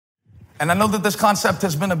And I know that this concept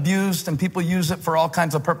has been abused and people use it for all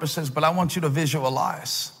kinds of purposes, but I want you to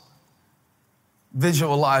visualize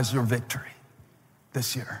your victory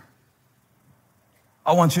this year.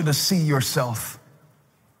 I want you to see yourself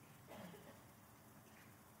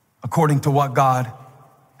according to what God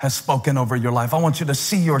has spoken over your life. I want you to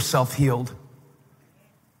see yourself healed.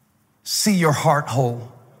 See your heart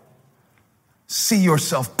whole. See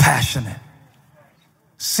yourself passionate.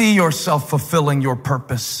 See yourself fulfilling your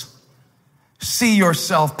purpose. See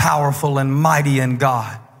yourself powerful and mighty in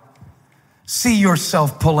God. See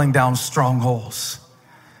yourself pulling down strongholds.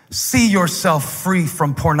 See yourself free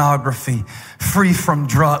from pornography, free from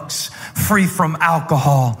drugs, free from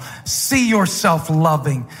alcohol. See yourself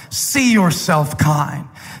loving. See yourself kind.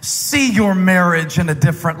 See your marriage in a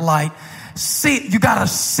different light. You gotta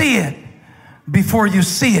see it before you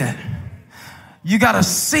see it. You gotta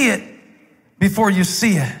see it before you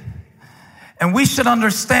see it. And we should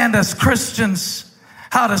understand as Christians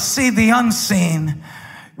how to see the unseen.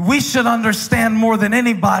 We should understand more than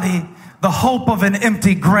anybody the hope of an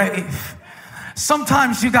empty grave.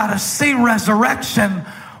 Sometimes you gotta see resurrection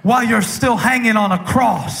while you're still hanging on a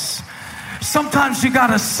cross. Sometimes you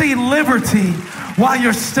gotta see liberty while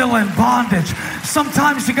you're still in bondage.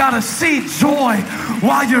 Sometimes you gotta see joy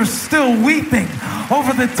while you're still weeping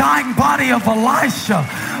over the dying body of Elisha.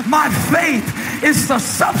 My faith is the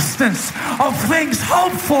substance of things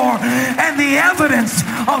hoped for and the evidence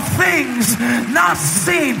of things not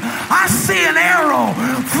seen. I see an arrow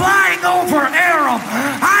flying over Aram.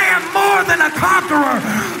 I am more than a conqueror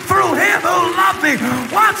through him who loved me.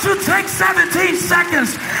 Why don't you take 17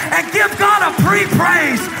 seconds and give God a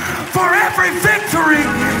pre-praise for every victory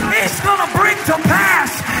he's going to bring to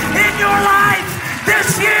pass in your life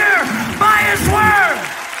this year by his word.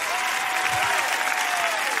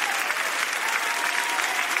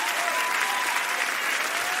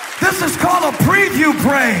 This is called a preview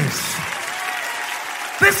praise.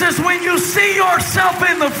 This is when you see yourself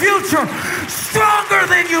in the future stronger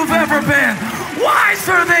than you've ever been,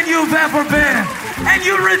 wiser than you've ever been, and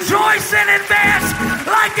you rejoice in advance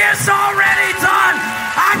like it's already done.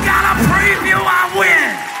 I got a